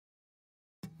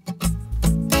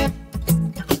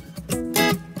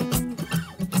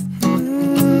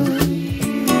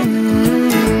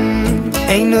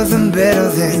Ain't nothing better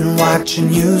than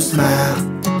watching you smile.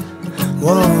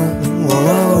 Whoa, whoa,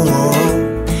 whoa,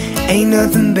 whoa. Ain't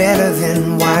nothing better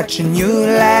than watching you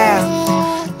laugh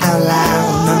out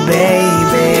loud, my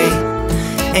baby.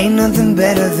 Ain't nothing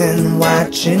better than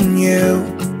watching you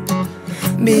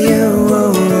be you.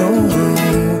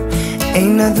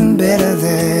 Ain't nothing better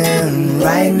than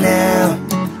right now.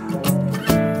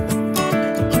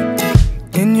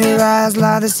 In your eyes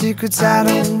lie the secrets I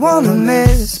don't wanna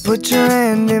miss. Put your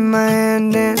hand in my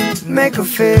hand and make a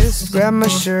fist. Grab my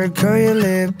shirt, curl your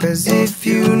lip as if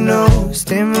you know.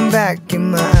 Staring back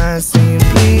in my eyes saying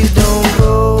please don't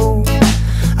go.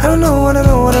 I don't know what I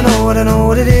know, what I know, what I know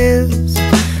what it is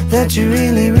that you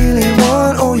really, really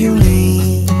want or you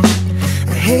need.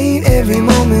 I hate every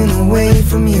moment away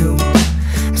from you.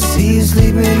 I see you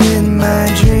sleeping in my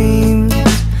dreams.